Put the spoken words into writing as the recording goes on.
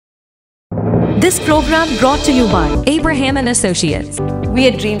This program brought to you by Abraham and Associates. We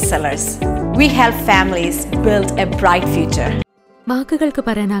are dream sellers. We help families build a bright future. വാക്കുകൾക്ക്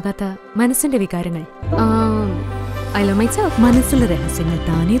പറയാനാകാത്ത മനസ്സിന്റെ വികാരങ്ങൾ. I love myself. മനസ്സിലെ രഹസ്യങ്ങൾ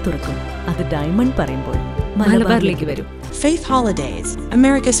താനേ തുറക്കും. അത് ഡയമണ്ട് പറയുമ്പോൾ മലബാറിലേക്ക് വരും. Faith Holidays,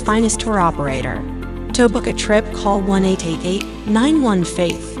 America's finest tour operator. To book a trip, call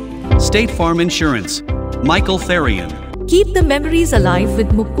 1-888-91-FAITH. State Farm Insurance, Michael Therian. Keep the memories alive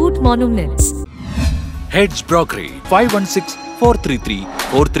with Mukut Monuments. Heads Brokery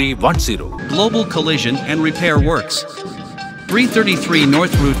 516-433-4310. Global Collision and Repair Works, 333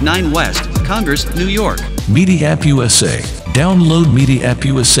 North Route 9 West, Congress, New York. Media App USA. Download Media App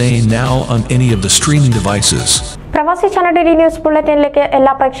USA now on any of the streaming devices. പ്രവാസി channel daily news ബുള്ളറ്റിനിലേക്ക്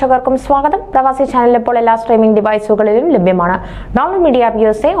എല്ലാ പ്രേക്ഷകർക്കും സ്വാഗതം. പ്രവാസി channel ഇപ്പോൾ എല്ലാ streaming ഡിവൈസുകളിലും ലഭ്യമാണ്. Download media app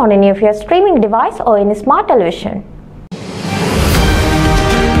USA on any of your streaming device or any smart television.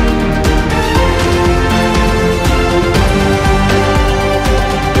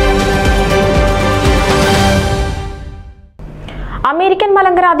 American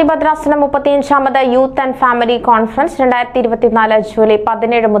Malankara അതിഭദ്രാസന 35ാമത് youth and family conference 2024 July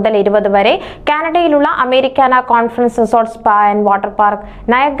 17 മുതൽ 20 വരെ കാനഡയിലുള്ള Americana conference resort spa and water park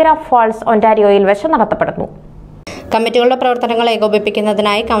Niagara false ഒന്റാരിയോയിൽ വെച്ച് നടത്തപ്പെടുന്നു. കമ്മിറ്റികളുടെ പ്രവർത്തനങ്ങൾ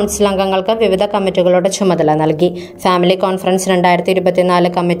ഏകോപിപ്പിക്കുന്നതിനായി council അംഗങ്ങൾക്ക് വിവിധ കമ്മിറ്റികളുടെ ചുമതല നൽകി. ഫാമിലി കോൺഫറൻസ് 2024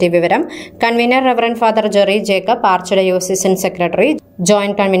 കമ്മിറ്റി വിവരം: convener reverend father Jerry Jacob, arch diocesan secretary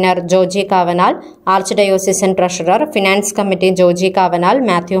joint convener Joji Kavanal, arch diocesan treasurer, finance committee Joji Kavanal,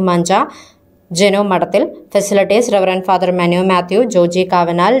 Mathew Mancha, Jeno മഠത്തിൽ, facilities reverend father Manu Mathew, Joji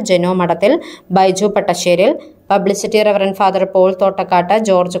Kavanal, Jeno മഠത്തിൽ, Baiju പട്ടശ്ശേരിൽ, publicity reverend father Paul Thottakkattu,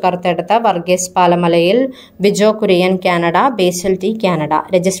 George കറുത്തെടുത്ത്, Varghese പാലമലയിൽ, Bijo Kurian Canada, ബേസിൽ T Canada.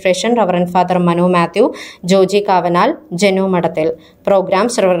 Registration reverend father Manu Mathew, Joji Kavanal, Jenu മഠത്തിൽ.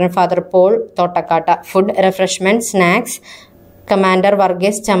 Programmes reverend father Paul Thottakkattu. Food, refreshment, snacks commander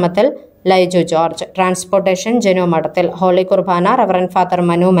Varghese ചമത്തൽ, Laiju George. Transportation Jenu മഠത്തിൽ. Holy കുർബാന reverend father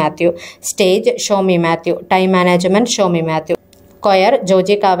Manu Mathew. Stage Xiaomi Mathew. Time management Xiaomi Mathew. Coir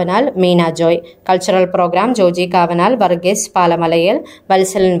Joji Kavanal, Meena Joy. Cultural programme Joji Kavanal, Varghese പാലമലയിൽ,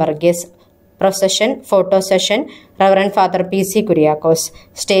 Valsalan Varghese. Procession, photo session reverend father PC Kuriakose.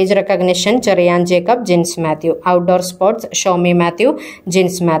 Stage recognition Cherian Jacob, Jins Mathew. Outdoor sports Xiaomi Mathew,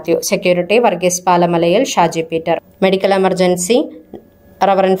 Jins Mathew. Security Varghese പാലമലയിൽ, Shaji Peter. Medical emergency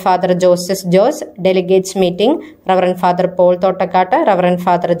reverend father Joseph Jose. Delegates meeting reverend father Paul Thottakkattu, reverend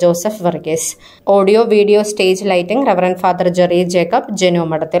father Joseph Varghese. Audio video stage lighting reverend father Jerry Jacob, Jenu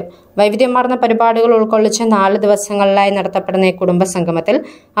മഠത്തിൽ. വൈവിധ്യമാർന്ന പരിപാടികൾ ഉൾക്കൊള്ളിച്ച് 4 ദിവസങ്ങളിലായി നടത്തപ്പെടുന്ന ഈ കുടുംബ സംഗമത്തിൽ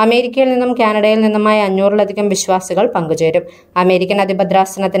അമേരിക്കയിൽ നിന്നും കാനഡയിൽ നിന്നുമായി 500-ലധികം വിശ്വാസികൾ പങ്കുചേരും. അമേരിക്കൻ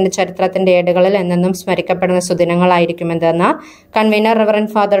അതിഭദ്രാസനത്തിന്റെ ചരിത്രത്തിന്റെ ഏടുകളിൽ എന്നെന്നും സ്മരിക്കപ്പെടുന്ന സുദിനങ്ങളായിരിക്കുമെന്ന് convener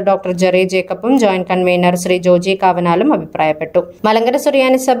reverend father doctor Jerry ജേക്കബും joint convener Shri Joji കാവനാലും അഭിപ്രായപ്പെട്ടു. മലങ്കര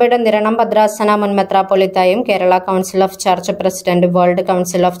സുറിയാനി സഭയുടെ നിരണം ഭദ്രാസന മുൻ മെത്രാപ്പൊലീത്തായും Kerala council of church president, world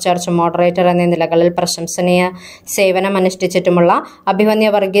council of church moderator എന്നീ നിലകളിൽ പ്രശംസനീയ സേവനമനുഷ്ഠിച്ചിട്ടുമുള്ള അഭിവന്യ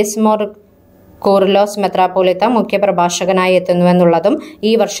വർഗീസ് മോർ കൂർലോസ് മെത്രാപ്പൊലീത്ത മുഖ്യ പ്രഭാഷകനായി എത്തുന്നുവെന്നുള്ളതും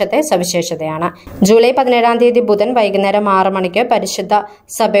ഈ വർഷത്തെ സവിശേഷതയാണ്. ജൂലൈ 17 ബുധൻ വൈകുന്നേരം 6 മണിക്ക് പരിശുദ്ധ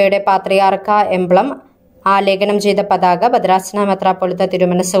സഭയുടെ പാത്രിയാർക്ക എംബ്ലം ആലേഖനം ചെയ്ത പതാക ഭദ്രാസന മെത്രാപ്പൊലീത്ത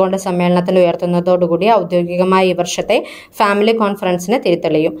തിരുമനസ്സുകൊണ്ട് സമ്മേളനത്തിൽ ഉയർത്തുന്നതോടുകൂടി ഔദ്യോഗികമായി ഈ വർഷത്തെ ഫാമിലി കോൺഫറൻസിന്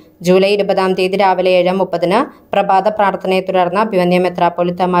തിരിതെളിയും. ജൂലൈ 20 രാവിലെ 7:30 പ്രഭാത പ്രാർത്ഥനയെ തുടർന്ന് അഭിവന്യ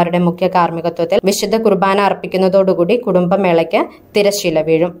മെത്രാപ്പൊലീത്തമാരുടെ മുഖ്യ കാർമ്മികത്വത്തിൽ വിശുദ്ധ കുർബാന അർപ്പിക്കുന്നതോടുകൂടി കുടുംബമേളയ്ക്ക് തിരശ്ശീല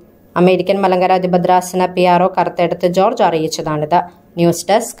വീഴും. American Malankara അതിഭദ്രാസന PRO കറുത്തെടുത്ത് George അറിയിച്ചതാണിത്. News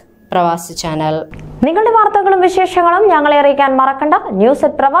desk പ്രവാസി ചാനൽ. നിങ്ങളുടെ വാർത്തകളും വിശേഷങ്ങളും ഞങ്ങളെ അറിയിക്കാൻ മറക്കണ്ട.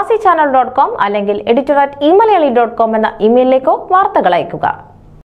 news@pravasichannel.com അല്ലെങ്കിൽ editor@email.com എന്ന ഇമെയിലിലേക്കോ വാർത്തകൾ അയക്കുക.